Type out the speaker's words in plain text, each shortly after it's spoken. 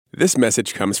This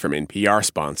message comes from NPR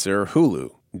sponsor Hulu.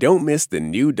 Don't miss the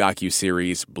new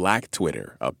docuseries Black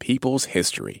Twitter, A People's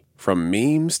History. From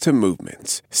memes to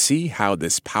movements, see how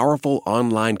this powerful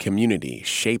online community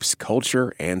shapes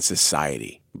culture and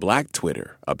society. Black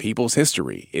Twitter, A People's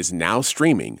History is now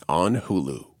streaming on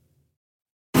Hulu.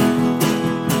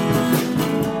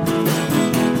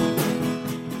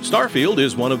 Starfield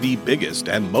is one of the biggest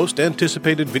and most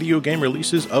anticipated video game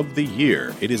releases of the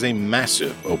year. It is a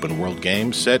massive open-world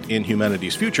game set in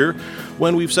humanity's future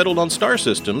when we've settled on star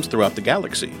systems throughout the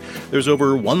galaxy. There's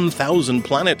over 1,000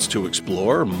 planets to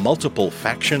explore, multiple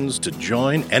factions to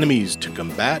join, enemies to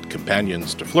combat,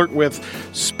 companions to flirt with,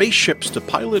 spaceships to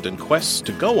pilot, and quests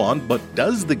to go on, but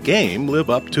does the game live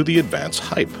up to the advance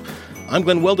hype? I'm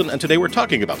Glenn Weldon, and today we're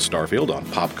talking about Starfield on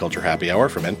Pop Culture Happy Hour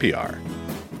from NPR.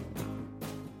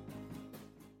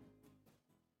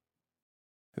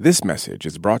 This message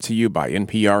is brought to you by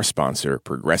NPR sponsor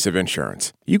Progressive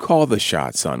Insurance. You call the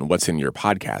shots on what's in your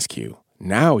podcast queue.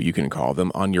 Now you can call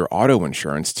them on your auto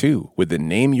insurance too with the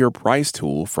Name Your Price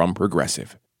tool from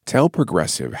Progressive. Tell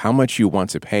Progressive how much you want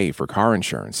to pay for car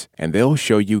insurance, and they'll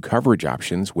show you coverage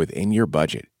options within your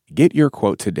budget. Get your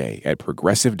quote today at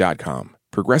Progressive.com.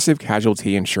 Progressive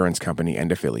Casualty Insurance Company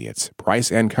and Affiliates.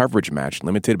 Price and coverage match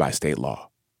limited by state law.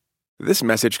 This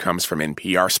message comes from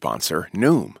NPR sponsor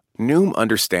Noom. Noom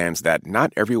understands that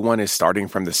not everyone is starting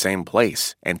from the same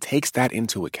place and takes that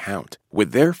into account.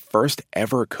 With their first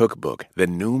ever cookbook, The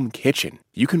Noom Kitchen,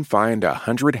 you can find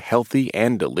 100 healthy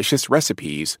and delicious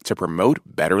recipes to promote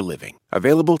better living.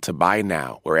 Available to buy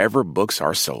now wherever books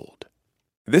are sold.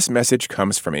 This message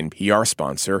comes from NPR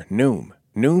sponsor Noom.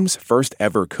 Noom's first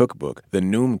ever cookbook, The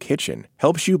Noom Kitchen,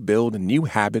 helps you build new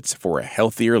habits for a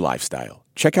healthier lifestyle.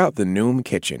 Check out The Noom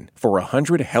Kitchen for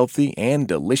 100 healthy and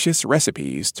delicious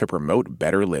recipes to promote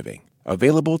better living.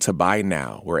 Available to buy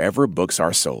now wherever books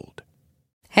are sold.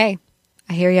 Hey,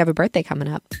 I hear you have a birthday coming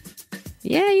up.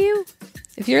 Yeah, you.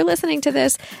 If you're listening to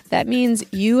this, that means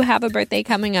you have a birthday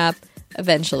coming up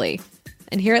eventually.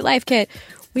 And here at Life Kit,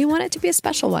 we want it to be a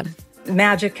special one.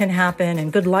 Magic can happen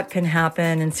and good luck can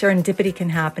happen and serendipity can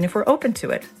happen if we're open to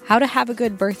it. How to have a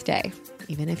good birthday,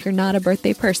 even if you're not a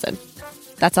birthday person.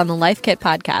 That's on the Life Kit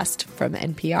podcast from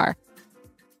NPR.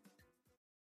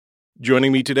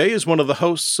 Joining me today is one of the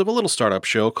hosts of a little startup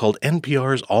show called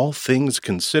NPR's All Things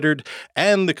Considered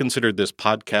and the Considered This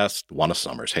podcast, Juana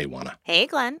Summers. Hey, Juana. Hey,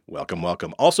 Glenn. Welcome,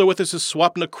 welcome. Also with us is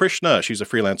Swapna Krishna. She's a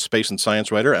freelance space and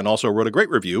science writer and also wrote a great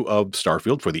review of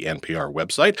Starfield for the NPR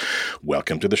website.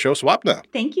 Welcome to the show, Swapna.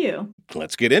 Thank you.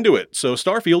 Let's get into it. So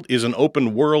Starfield is an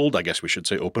open world, I guess we should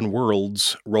say open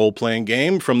worlds, role-playing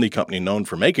game from the company known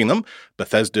for making them,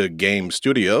 Bethesda Game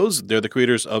Studios. They're the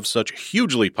creators of such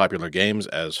hugely popular games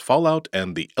as Fallout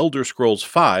and The Elder Scrolls V: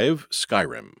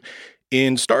 Skyrim.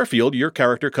 In Starfield, your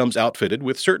character comes outfitted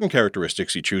with certain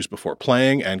characteristics you choose before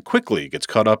playing and quickly gets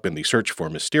caught up in the search for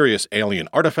mysterious alien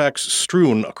artifacts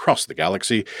strewn across the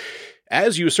galaxy.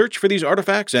 As you search for these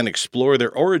artifacts and explore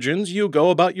their origins, you go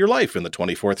about your life in the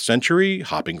 24th century,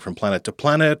 hopping from planet to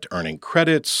planet, earning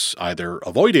credits, either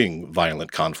avoiding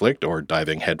violent conflict or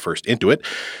diving headfirst into it.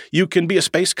 You can be a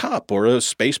space cop or a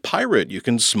space pirate. You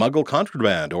can smuggle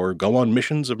contraband or go on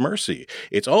missions of mercy.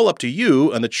 It's all up to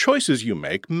you, and the choices you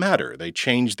make matter. They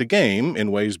change the game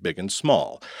in ways big and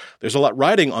small. There's a lot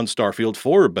riding on Starfield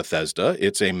for Bethesda.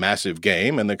 It's a massive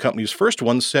game, and the company's first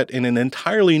one set in an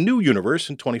entirely new universe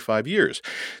in 25 years.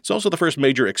 It's also the first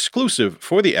major exclusive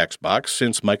for the Xbox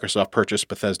since Microsoft purchased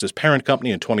Bethesda's parent company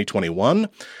in 2021.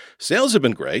 Sales have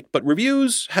been great, but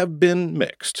reviews have been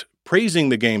mixed, praising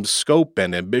the game's scope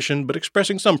and ambition, but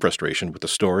expressing some frustration with the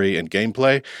story and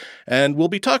gameplay. And we'll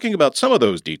be talking about some of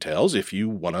those details. If you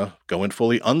want to go in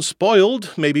fully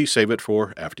unspoiled, maybe save it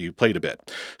for after you've played a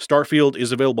bit. Starfield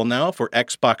is available now for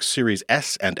Xbox Series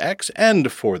S and X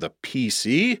and for the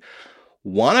PC.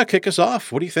 Wanna kick us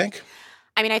off? What do you think?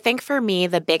 I mean, I think for me,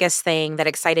 the biggest thing that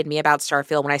excited me about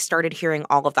Starfield when I started hearing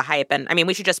all of the hype, and I mean,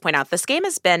 we should just point out this game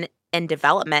has been in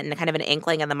development and kind of an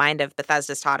inkling in the mind of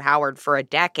Bethesda's Todd Howard for a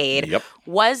decade,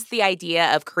 was the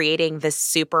idea of creating this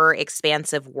super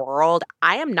expansive world.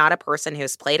 I am not a person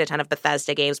who's played a ton of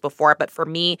Bethesda games before, but for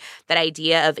me, that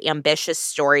idea of ambitious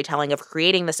storytelling, of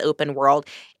creating this open world,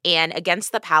 and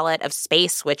against the palette of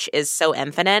space, which is so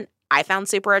infinite, I found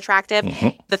super attractive.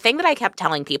 The thing that I kept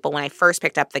telling people when I first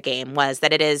picked up the game was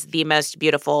that it is the most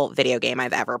beautiful video game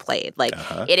I've ever played. Like,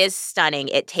 it is stunning.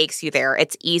 It takes you there.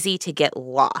 It's easy to get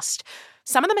lost.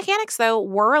 Some of the mechanics, though,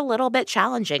 were a little bit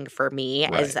challenging for me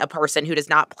as a person who does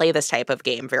not play this type of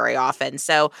game very often.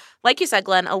 So, like you said,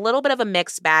 Glenn, a little bit of a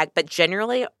mixed bag, but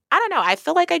generally I don't know. I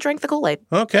feel like I drank the Kool-Aid.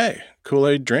 Okay.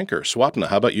 Kool-Aid drinker. Swapna,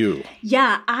 how about you?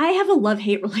 Yeah, I have a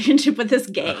love-hate relationship with this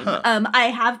game. Uh-huh. I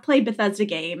have played Bethesda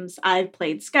games. I've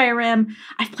played Skyrim.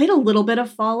 I've played a little bit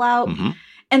of Fallout. Mm-hmm.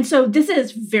 And so this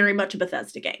is very much a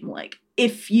Bethesda game. Like,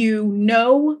 if you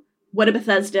know what a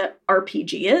Bethesda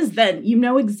RPG is, then you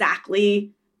know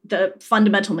exactly the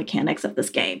fundamental mechanics of this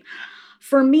game.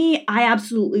 For me, I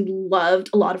absolutely loved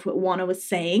a lot of what Juana was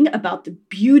saying about the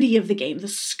beauty of the game, the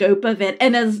scope of it.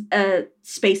 And as a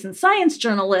space and science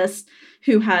journalist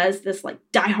who has this like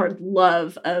diehard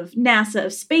love of NASA,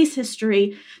 of space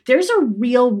history, there's a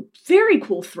real, very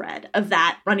cool thread of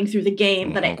that running through the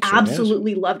game that I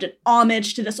absolutely loved. An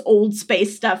homage to this old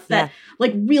space stuff that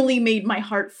like really made my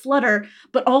heart flutter.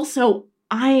 But also,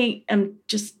 I am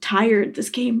just tired. This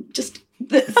game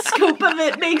the scope of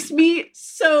it makes me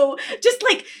so just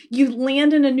like you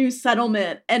land in a new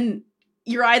settlement and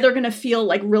you're either going to feel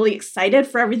like really excited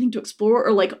for everything to explore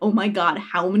or like, oh my God,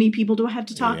 how many people do I have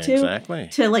to talk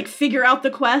to like figure out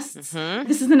the quests? Mm-hmm.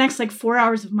 This is the next like 4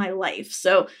 hours of my life.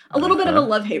 So a little bit of a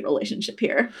love-hate relationship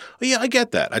here. Well, yeah, I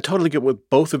get that. I totally get what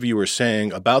both of you are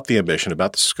saying about the ambition,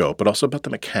 about the scope, but also about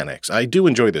the mechanics. I do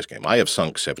enjoy this game. I have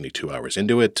sunk 72 hours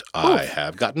into it. I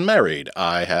have gotten married.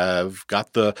 I have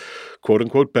got the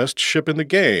quote-unquote best ship in the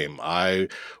game. I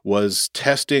was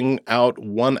testing out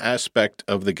one aspect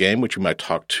of the game, which you might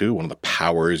talk to, one of the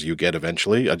powers you get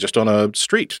eventually, just on a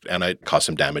street, and I caused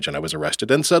some damage and I was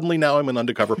arrested, and suddenly now I'm an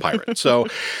undercover pirate. So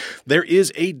there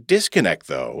is a disconnect,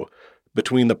 though,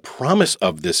 between the promise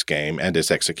of this game and its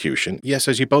execution. Yes,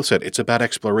 as you both said, it's about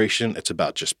exploration. It's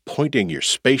about just pointing your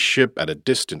spaceship at a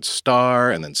distant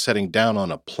star and then setting down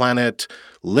on a planet.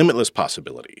 Limitless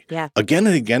possibility. Yeah. Again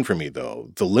and again for me,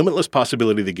 though, the limitless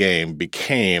possibility of the game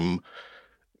became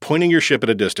pointing your ship at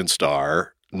a distant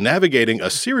star, navigating a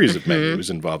series of menus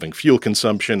involving fuel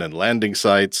consumption and landing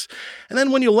sites. And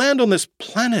then when you land on this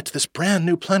planet, this brand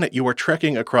new planet, you are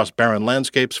trekking across barren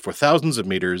landscapes for thousands of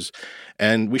meters.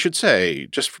 And we should say,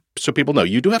 just so people know,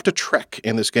 you do have to trek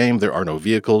in this game. There are no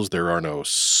vehicles. There are no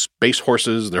space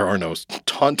horses. There are no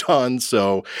tauntauns.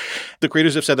 So the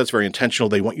creators have said that's very intentional.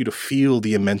 They want you to feel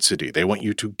the immensity. They want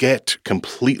you to get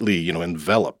completely,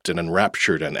 enveloped and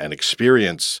enraptured and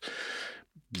experience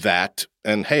that.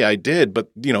 And hey, I did, but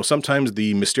sometimes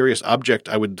the mysterious object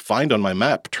I would find on my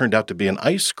map turned out to be an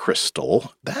ice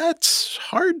crystal. That's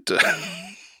hard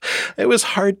it was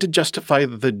hard to justify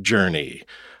the journey.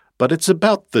 But it's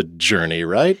about the journey,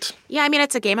 right? Yeah, I mean,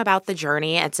 it's a game about the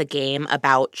journey. It's a game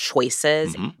about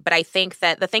choices. Mm-hmm. But I think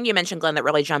that the thing you mentioned, Glenn, that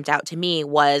really jumped out to me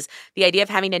was the idea of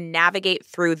having to navigate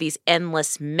through these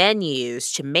endless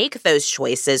menus to make those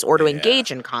choices or to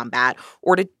engage in combat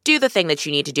or to do the thing that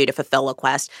you need to do to fulfill a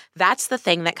quest. That's the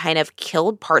thing that kind of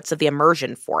killed parts of the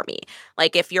immersion for me.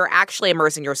 Like, if you're actually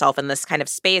immersing yourself in this kind of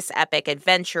space epic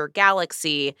adventure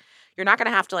galaxy, you're not going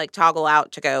to have to like toggle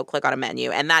out to go click on a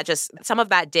menu. And that just, some of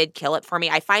that did kill it for me.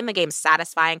 I find the game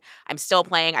satisfying. I'm still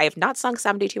playing. I have not sunk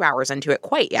 72 hours into it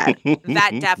quite yet.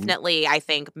 That definitely, I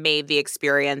think, made the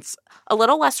experience a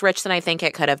little less rich than I think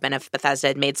it could have been if Bethesda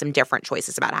had made some different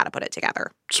choices about how to put it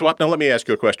together. Swap, now let me ask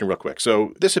you a question real quick.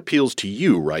 So this appeals to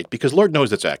you, right? Because Lord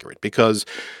knows it's accurate. Because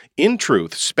in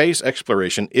truth, space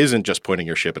exploration isn't just pointing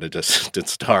your ship at a distant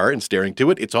star and staring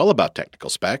to it. It's all about technical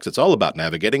specs. It's all about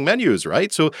navigating menus,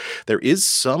 right? So there is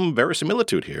some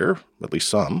verisimilitude here, at least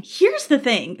some. Here's the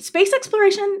thing. Space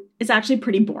exploration is actually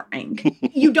pretty boring.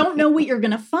 You don't know what you're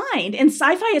going to find. In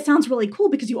sci-fi, it sounds really cool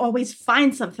because you always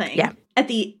find something. Yeah. At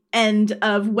the end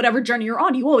of whatever journey you're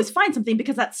on, you always find something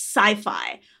because that's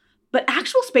sci-fi. But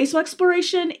actual space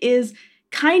exploration is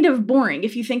kind of boring.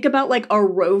 If you think about like our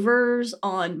rovers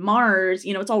on Mars,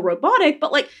 it's all robotic,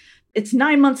 but like it's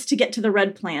 9 months to get to the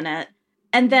red planet.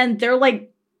 And then they're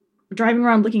like driving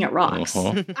around looking at rocks.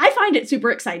 I find it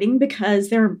super exciting because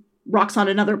there are rocks on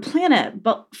another planet.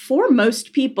 But for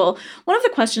most people, one of the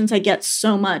questions I get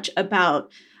so much about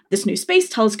this new space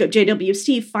telescope,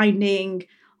 JWST, finding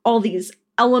all these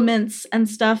elements and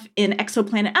stuff in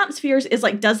exoplanet atmospheres is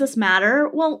like, does this matter?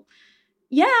 Well,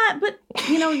 yeah, but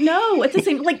no, it's the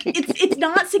same. Like, it's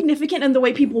not significant in the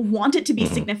way people want it to be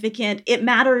significant. It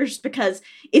matters because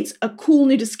it's a cool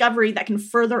new discovery that can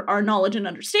further our knowledge and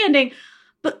understanding.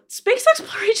 But space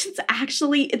exploration's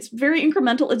actually, it's very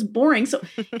incremental. It's boring. So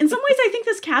in some ways, I think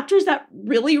this captures that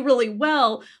really, really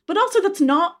well. But also, that's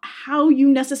not how you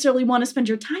necessarily want to spend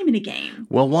your time in a game.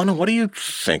 Well, Juana, what do you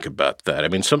think about that? I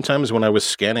mean, sometimes when I was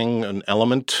scanning an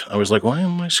element, I was like, why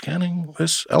am I scanning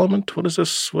this element? What is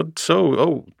this?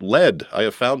 Lead. I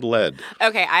have found lead.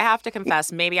 Okay, I have to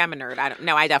confess, maybe I'm a nerd.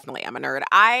 I definitely am a nerd.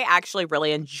 I actually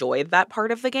really enjoyed that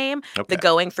part of the game. Okay. The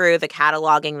going through, the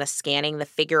cataloging, the scanning, the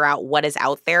figure out what is out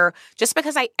out there, just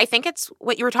because I think it's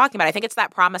what you were talking about. I think it's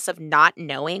that promise of not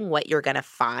knowing what you're going to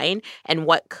find and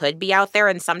what could be out there.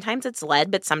 And sometimes it's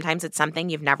lead, but sometimes it's something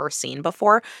you've never seen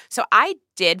before. So I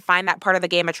did find that part of the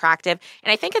game attractive.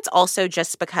 And I think it's also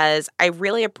just because I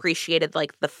really appreciated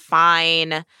like the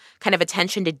fine kind of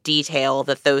attention to detail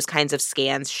that those kinds of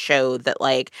scans showed, that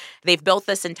like they've built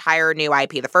this entire new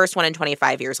IP, the first one in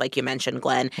 25 years, like you mentioned,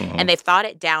 Glenn, and they've thought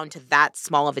it down to that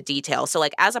small of a detail. So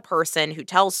like as a person who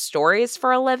tells stories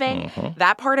for a living,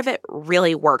 that part of it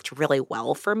really worked really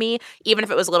well for me, even if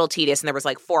it was a little tedious and there was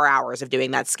like 4 hours of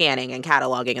doing that scanning and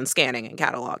cataloging and scanning and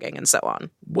cataloging and so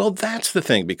on. Well, that's the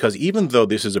thing, because even though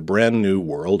this is a brand new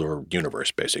world or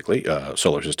universe, basically,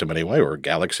 solar system anyway, or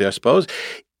galaxy, I suppose,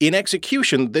 in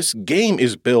execution, this game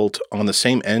is built on the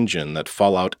same engine that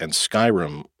Fallout and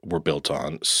Skyrim were built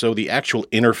on. So the actual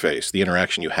interface, the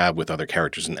interaction you have with other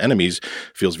characters and enemies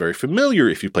feels very familiar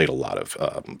if you played a lot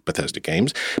of Bethesda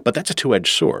games. But that's a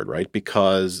two-edged sword, right?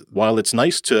 Because while it's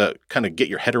nice to kind of get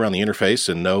your head around the interface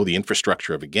and know the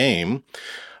infrastructure of a game,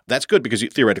 that's good because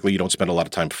theoretically you don't spend a lot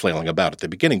of time flailing about at the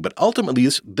beginning. But ultimately,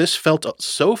 this felt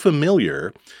so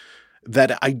familiar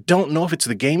that I don't know if it's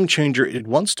the game changer it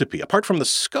wants to be. Apart from the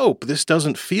scope, this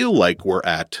doesn't feel like we're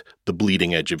at the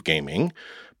bleeding edge of gaming,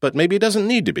 but maybe it doesn't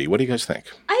need to be. What do you guys think?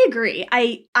 I agree.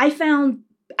 I found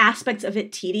aspects of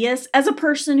it tedious. As a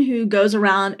person who goes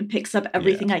around and picks up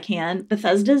everything I can,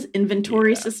 Bethesda's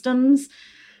inventory systems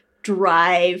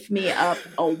drive me up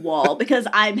a wall because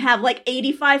I have like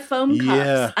 85 foam cups.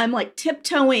 Yeah. I'm like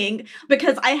tiptoeing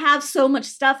because I have so much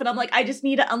stuff and I'm like, I just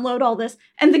need to unload all this.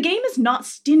 And the game is not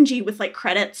stingy with like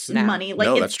credits and money.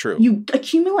 Like, that's true. You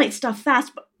accumulate stuff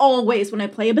fast, but always when I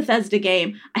play a Bethesda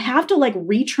game, I have to like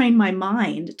retrain my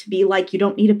mind to be like, you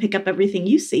don't need to pick up everything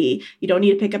you see. You don't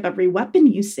need to pick up every weapon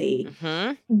you see.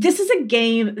 This is a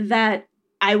game that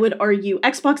I would argue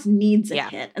Xbox needs a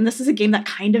hit. And this is a game that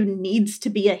kind of needs to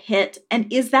be a hit.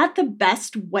 And is that the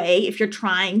best way if you're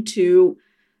trying to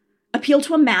appeal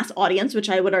to a mass audience,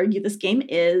 which I would argue this game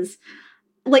is,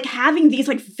 like having these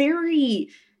like very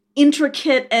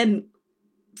intricate and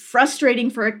frustrating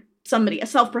for somebody, a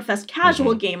self-professed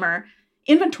casual gamer,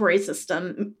 inventory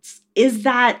system, is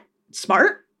that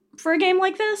smart for a game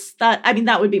like this?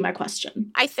 That would be my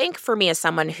question. I think for me, as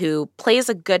someone who plays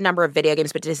a good number of video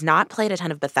games but does not play a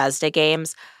ton of Bethesda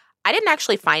games, I didn't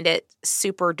actually find it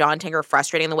super daunting or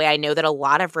frustrating the way I know that a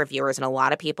lot of reviewers and a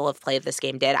lot of people have played this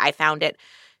game did. I found it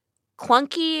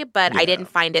clunky, but I didn't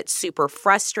find it super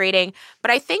frustrating. But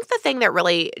I think the thing that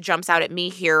really jumps out at me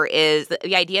here is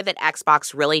the idea that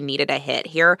Xbox really needed a hit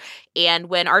here. And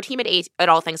when our team at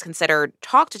All Things Considered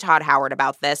talked to Todd Howard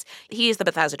about this, he's the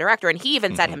Bethesda director, and he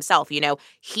even said himself,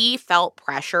 he felt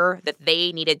pressure that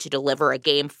they needed to deliver a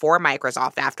game for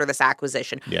Microsoft after this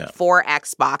acquisition for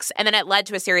Xbox. And then it led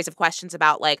to a series of questions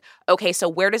about like, okay, so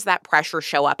where does that pressure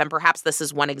show up? And perhaps this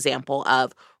is one example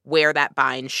of where that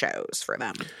bind shows for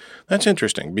them. That's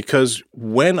interesting because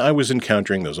when I was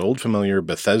encountering those old familiar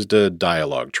Bethesda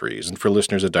dialogue trees, and for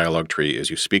listeners, a dialogue tree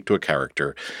is you speak to a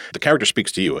character, the character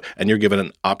speaks to you, and you're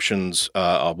given options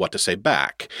of what to say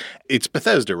back. It's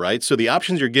Bethesda, right? So the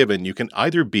options you're given, you can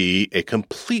either be a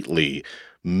completely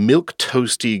milk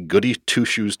toasty goody two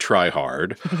shoes try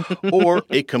hard or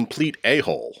a complete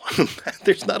a-hole.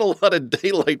 There's not a lot of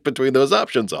daylight between those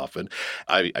options often.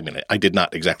 I mean, I did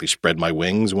not exactly spread my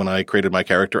wings when I created my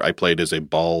character. I played as a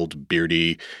bald,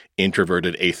 beardy,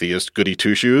 introverted atheist goody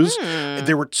two shoes.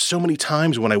 There were so many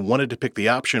times when I wanted to pick the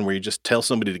option where you just tell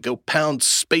somebody to go pound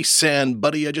space sand,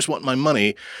 buddy, I just want my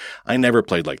money. I never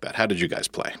played like that. How did you guys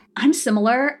play? I'm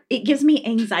similar. It gives me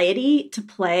anxiety to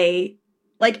play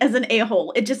like as an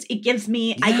a-hole. It gives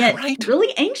me, I get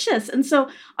really anxious. And so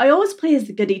I always play as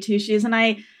the goody two-shoes, and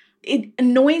it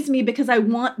annoys me because I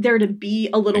want there to be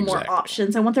a little more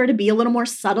options. I want there to be a little more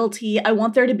subtlety. I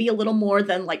want there to be a little more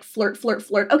than like flirt, flirt,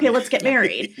 flirt. Okay, let's get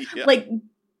married. Like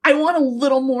I want a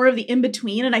little more of the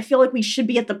in-between, and I feel like we should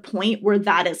be at the point where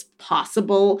that is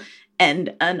possible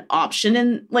and an option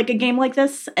in like a game like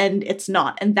this, and it's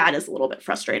not, and that is a little bit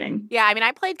frustrating. Yeah, I mean,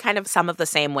 I played kind of some of the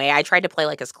same way. I tried to play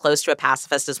like as close to a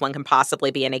pacifist as one can possibly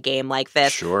be in a game like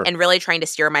this, and really trying to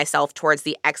steer myself towards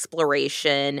the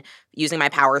exploration, using my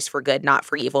powers for good, not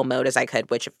for evil mode as I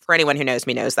could, which for anyone who knows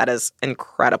me knows that is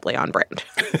incredibly on brand.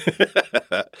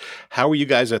 How are you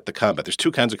guys at the combat? There's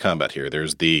two kinds of combat here.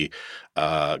 There's the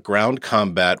ground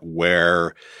combat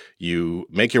where you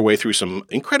make your way through some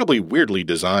incredibly weirdly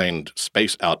designed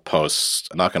space outposts,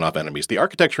 knocking off enemies. The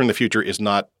architecture in the future is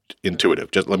not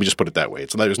intuitive. Let me put it that way.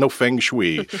 There's no feng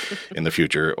shui in the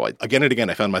future. Again and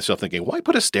again, I found myself thinking, why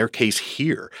put a staircase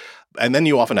here? And then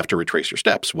you often have to retrace your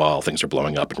steps while things are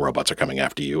blowing up and robots are coming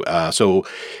after you. So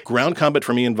ground combat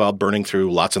for me involved burning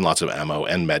through lots and lots of ammo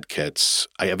and med kits.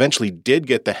 I eventually did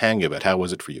get the hang of it. How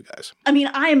was it for you guys? I mean,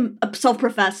 I'm a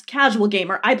self-professed casual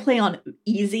gamer. I play on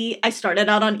easy. I started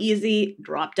out on easy,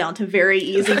 dropped down to very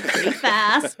easy pretty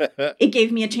fast. It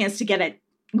gave me a chance to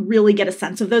really get a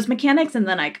sense of those mechanics. And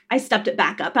then I stepped it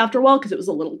back up after a while because it was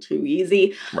a little too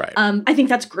easy. Right. I think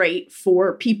that's great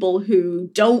for people who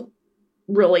don't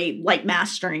really like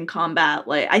mastering combat.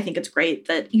 Like, I think it's great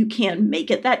that you can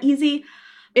make it that easy.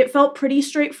 It felt pretty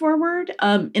straightforward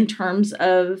in terms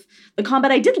of the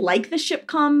combat. I did like the ship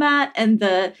combat and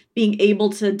the being able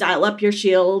to dial up your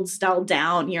shields, dial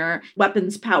down your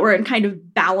weapons power, and kind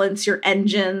of balance your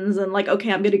engines and like,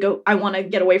 okay, I want to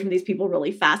get away from these people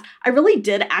really fast. I really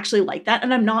did actually like that.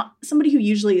 And I'm not somebody who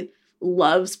usually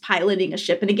loves piloting a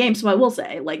ship in a game. So I will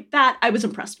say, like, that, I was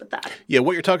impressed with that. Yeah,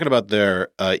 what you're talking about there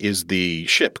is the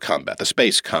ship combat, the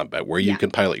space combat, where you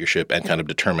can pilot your ship and kind of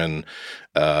determine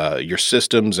your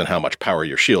systems and how much power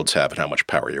your shields have and how much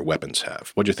power your weapons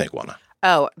have. What'd you think, Juana?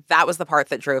 Oh, that was the part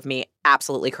that drove me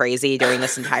absolutely crazy during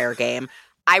this entire game.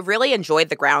 I really enjoyed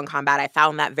the ground combat. I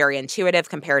found that very intuitive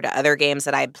compared to other games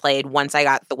that I played once I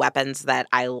got the weapons that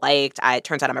I liked. It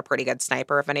turns out I'm a pretty good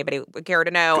sniper, if anybody would care to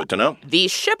know. Good to know. The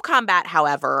ship combat,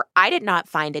 however, I did not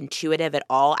find intuitive at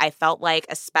all. I felt like,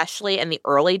 especially in the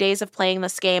early days of playing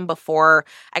this game before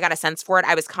I got a sense for it,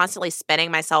 I was constantly spinning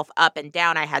myself up and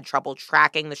down. I had trouble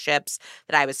tracking the ships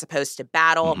that I was supposed to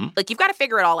battle. Mm-hmm. Like, you've got to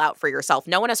figure it all out for yourself.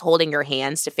 No one is holding your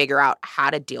hands to figure out how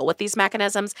to deal with these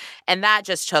mechanisms. And that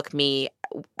just took me...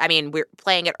 I mean, we're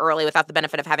playing it early without the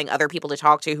benefit of having other people to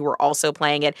talk to who were also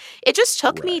playing it. It just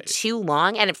took me too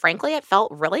long. And frankly, it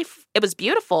felt really, it was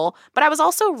beautiful, but I was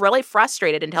also really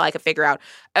frustrated until I could figure out,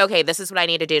 okay, this is what I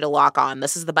need to do to lock on.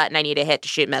 This is the button I need to hit to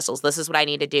shoot missiles. This is what I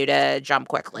need to do to jump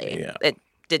quickly. Yeah. It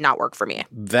did not work for me.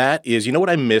 That is, what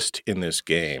I missed in this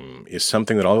game is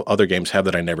something that all other games have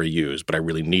that I never used, but I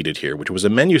really needed here, which was a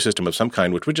menu system of some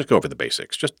kind, which would just go over the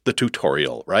basics, just the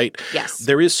tutorial, right? Yes.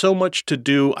 There is so much to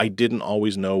do. I didn't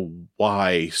always know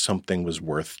why something was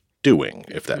worth doing,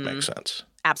 if that makes sense.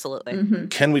 Absolutely. Mm-hmm.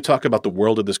 Can we talk about the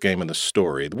world of this game and the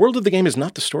story? The world of the game is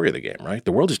not the story of the game, right?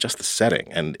 The world is just the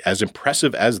setting. And as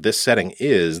impressive as this setting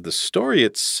is, the story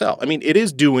itself, I mean,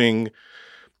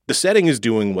 the setting is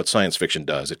doing what science fiction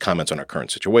does. It comments on our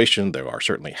current situation. There are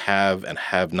certainly have and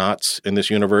have-nots in this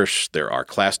universe. There are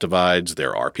class divides.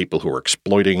 There are people who are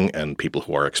exploiting and people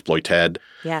who are exploited.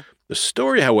 Yeah. The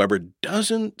story, however,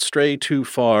 doesn't stray too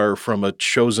far from a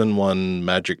chosen one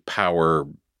magic power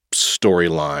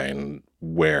storyline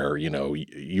where,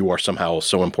 you are somehow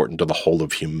so important to the whole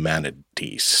of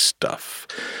humanity stuff.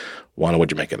 Juana,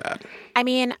 what'd you make of that? I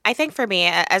mean, I think for me,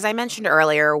 as I mentioned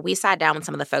earlier, we sat down with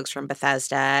some of the folks from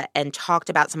Bethesda and talked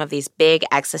about some of these big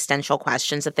existential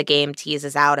questions that the game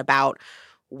teases out about.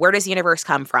 Where does the universe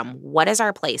come from? What is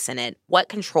our place in it? What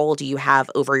control do you have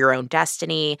over your own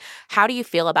destiny? How do you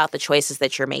feel about the choices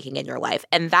that you're making in your life?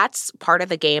 And that's part of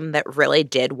the game that really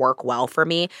did work well for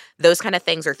me. Those kind of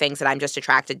things are things that I'm just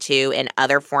attracted to in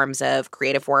other forms of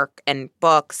creative work and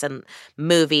books and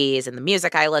movies and the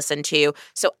music I listen to.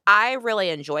 So I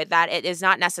really enjoyed that. It is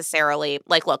not necessarily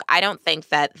like, look, I don't think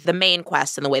that the main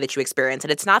quest and the way that you experience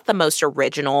it, it's not the most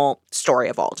original story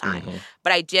of all time. Mm-hmm.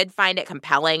 But I did find it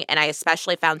compelling, and I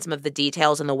especially found some of the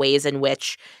details and the ways in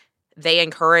which they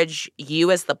encourage you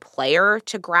as the player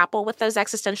to grapple with those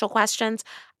existential questions,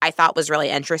 I thought was really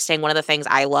interesting. One of the things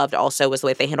I loved also was the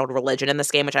way they handled religion in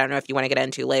this game, which I don't know if you want to get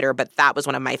into later, but that was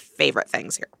one of my favorite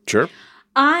things here. Sure.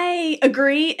 I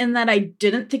agree in that I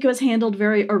didn't think it was handled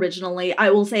very originally.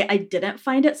 I will say I didn't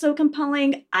find it so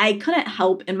compelling. I couldn't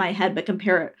help in my head but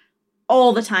compare it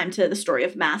all the time to the story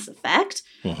of Mass Effect.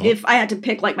 Mm-hmm. If I had to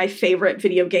pick like my favorite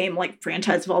video game like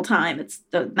franchise of all time, it's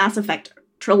the Mass Effect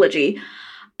trilogy.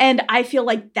 And I feel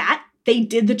like that they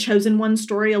did the Chosen One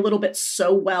story a little bit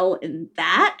so well in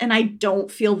that, and I don't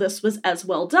feel this was as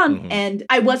well done. Mm-hmm. And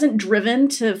I wasn't driven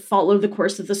to follow the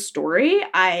course of the story.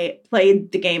 I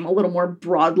played the game a little more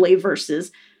broadly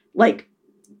versus like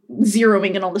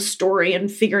zeroing in on the story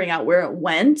and figuring out where it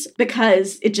went,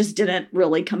 because it just didn't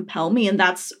really compel me. And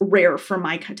that's rare for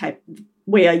my type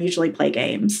way I usually play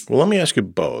games. Well, let me ask you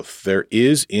both. There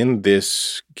is in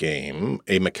this game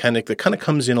a mechanic that kind of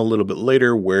comes in a little bit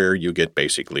later where you get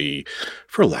basically,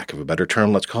 for lack of a better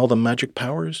term, let's call them magic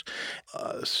powers.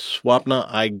 Swapna,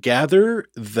 I gather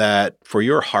that for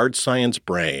your hard science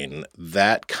brain,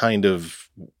 that kind of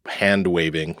hand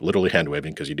waving, literally hand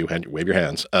waving, because you do wave your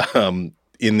hands,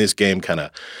 in this game kind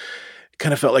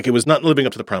of felt like it was not living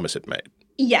up to the promise it made.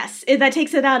 Yes, that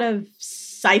takes it out of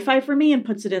sci-fi for me and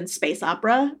puts it in space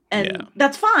opera. And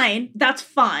that's fine. That's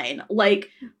fine. Like,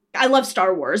 I love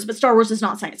Star Wars, but Star Wars is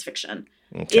not science fiction.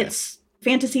 Okay. It's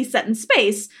fantasy set in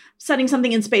space. Setting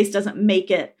something in space doesn't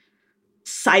make it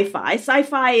sci-fi.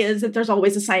 Sci-fi is that there's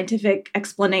always a scientific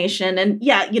explanation. And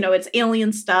yeah, it's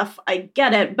alien stuff. I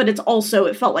get it. But it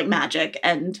felt like magic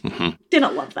and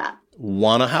didn't love that.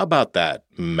 Juana, how about that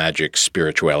magic,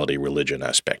 spirituality, religion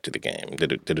aspect of the game?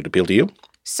 Did it appeal to you?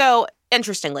 So,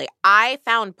 interestingly, I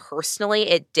found personally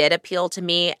it did appeal to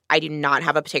me. I do not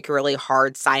have a particularly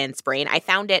hard science brain. I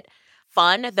found it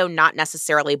fun, though not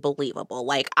necessarily believable.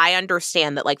 Like, I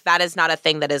understand that, like, that is not a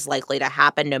thing that is likely to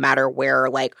happen no matter where,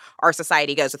 like, our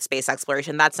society goes with space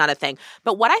exploration. That's not a thing.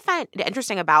 But what I find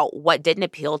interesting about what didn't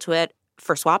appeal to it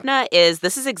for Swapna is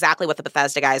this is exactly what the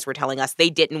Bethesda guys were telling us they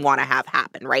didn't want to have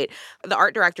happen, right? The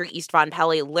art director, East Von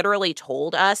Pelle, literally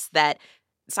told us that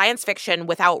science fiction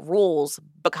without rules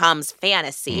becomes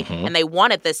fantasy, and they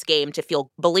wanted this game to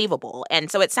feel believable. And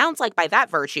so it sounds like by that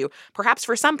virtue, perhaps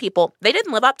for some people, they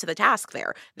didn't live up to the task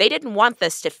there. They didn't want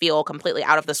this to feel completely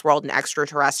out of this world and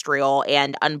extraterrestrial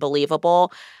and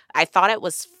unbelievable. I thought it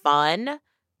was fun,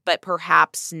 but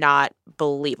perhaps not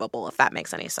believable, if that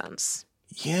makes any sense.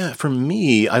 Yeah, for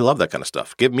me, I love that kind of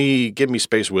stuff. Give me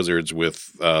space wizards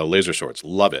with laser swords.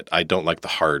 Love it. I don't like the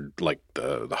hard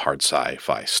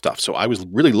sci-fi stuff. So I was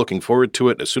really looking forward to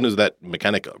it. As soon as that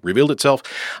mechanic revealed itself,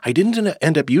 I didn't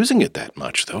end up using it that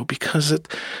much though, because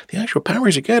the actual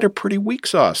powers you get are pretty weak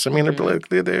sauce. I mean,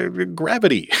 they're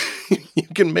gravity. You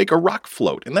can make a rock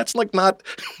float, and that's like not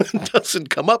doesn't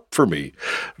come up for me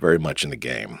very much in the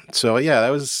game. So yeah,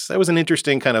 that was an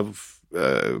interesting kind of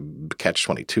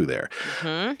catch-22 there.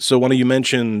 So one of you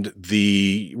mentioned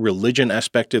the religion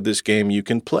aspect of this game. You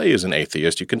can play as an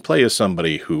atheist. You can play as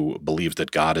somebody who believes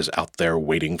that God is out there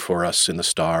waiting for us in the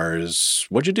stars.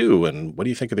 What'd you do, and what do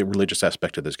you think of the religious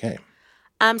aspect of this game?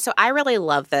 So I really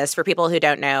love this. For people who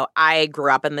don't know, I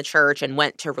grew up in the church and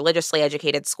went to religiously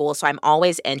educated school, so I'm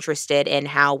always interested in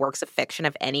how works of fiction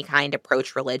of any kind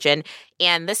approach religion.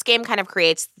 And this game kind of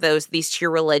creates these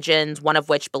two religions, one of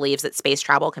which believes that space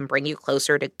travel can bring you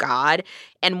closer to God.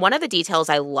 And one of the details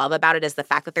I love about it is the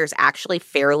fact that there's actually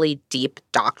fairly deep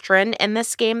doctrine in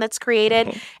this game that's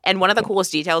created. And one of the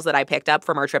coolest details that I picked up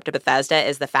from our trip to Bethesda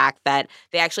is the fact that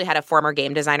they actually had a former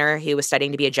game designer who was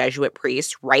studying to be a Jesuit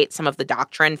priest write some of the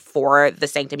doctrine for the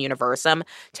Sanctum Universum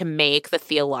to make the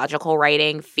theological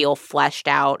writing feel fleshed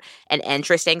out and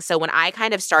interesting. So when I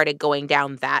kind of started going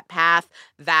down that path,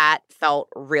 that felt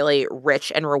really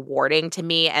rich and rewarding to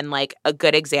me, and like a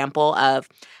good example of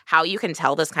how you can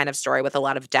tell this kind of story with a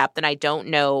lot of depth. And I don't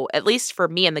know, at least for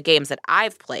me in the games that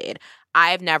I've played,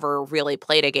 I've never really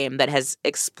played a game that has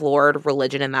explored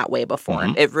religion in that way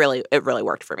before. It really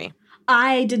worked for me.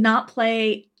 I did not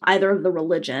play either of the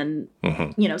religion,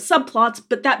 subplots.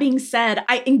 But that being said,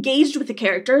 I engaged with the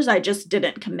characters. I just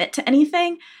didn't commit to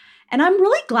anything. And I'm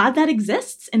really glad that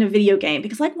exists in a video game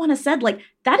because like Juana said, like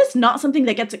that is not something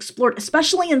that gets explored,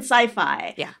 especially in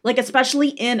sci-fi. Yeah. Like especially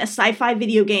in a sci-fi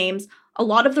video games, a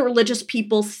lot of the religious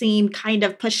people seem kind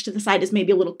of pushed to the side as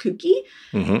maybe a little kooky.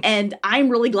 And I'm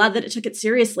really glad that it took it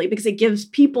seriously because it gives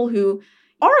people who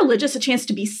are religious a chance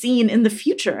to be seen in the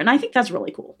future. And I think that's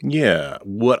really cool. Yeah.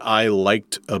 What I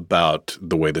liked about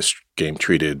the way this game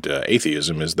treated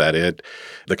atheism is that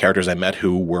the characters I met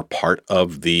who were part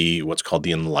of what's called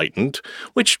the Enlightened,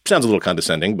 which sounds a little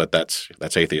condescending, but that's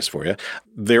atheist for you.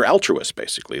 They're altruists,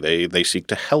 basically. They seek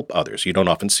to help others. You don't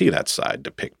often see that side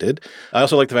depicted. I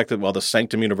also like the fact that while the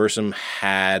Sanctum Universum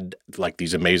had like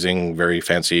these amazing, very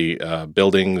fancy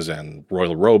buildings and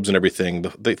royal robes and everything,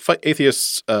 the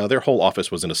atheists, their whole office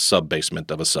was in a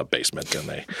sub-basement of a sub-basement and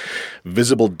a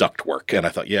visible ductwork. And I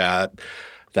thought, yeah,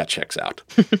 that checks out.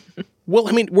 Well,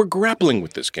 I mean, we're grappling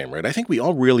with this game, right? I think we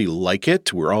all really like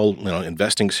it. We're all,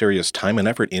 investing serious time and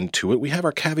effort into it. We have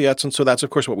our caveats, and so that's, of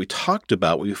course, what we talked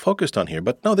about, what we focused on here.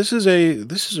 But no, this is a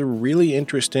really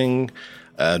interesting,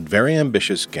 very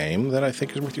ambitious game that I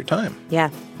think is worth your time. Yeah.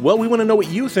 Well, we want to know what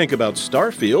you think about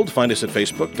Starfield. Find us at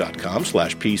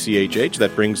facebook.com/PCHH.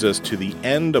 That brings us to the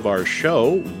end of our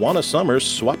show. Juana Summers,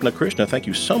 Swapna Krishna, thank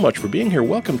you so much for being here.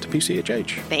 Welcome to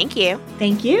PCHH. Thank you.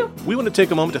 Thank you. We want to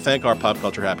take a moment to thank our Pop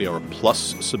Culture Happy Hour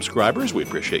Plus subscribers. We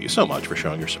appreciate you so much for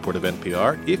showing your support of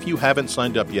NPR. If you haven't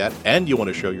signed up yet and you want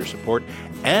to show your support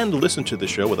and listen to the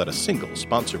show without a single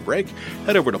sponsor break,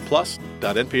 head over to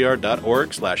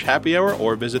plus.npr.org/happy hour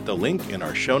or visit the link in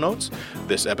our show notes.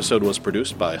 This episode was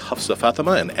produced by Hafsa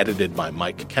Fatima and edited by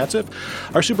Mike Katzif.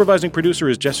 Our supervising producer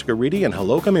is Jessica Reedy, and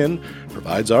Hello Come In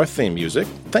provides our theme music.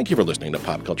 Thank you for listening to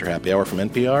Pop Culture Happy Hour from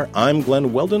NPR. I'm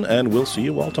Glenn Weldon, and we'll see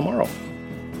you all tomorrow.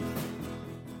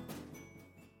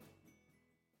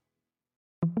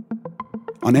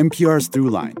 On NPR's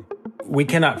Throughline. We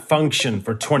cannot function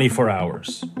for 24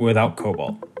 hours without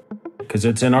cobalt because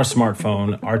it's in our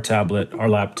smartphone, our tablet, our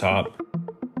laptop.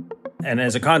 And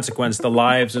as a consequence, the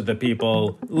lives of the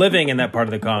people living in that part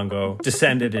of the Congo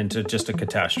descended into just a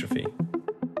catastrophe.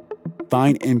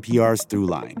 Find NPR's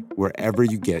Throughline wherever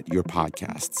you get your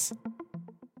podcasts.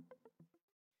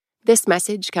 This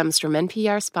message comes from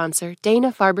NPR sponsor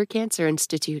Dana-Farber Cancer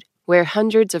Institute, where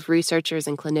hundreds of researchers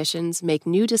and clinicians make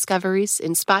new discoveries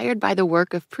inspired by the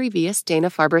work of previous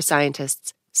Dana-Farber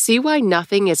scientists. See why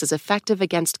nothing is as effective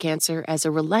against cancer as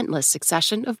a relentless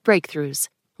succession of breakthroughs.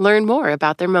 Learn more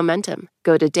about their momentum.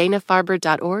 Go to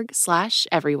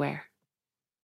danafarber.org/everywhere.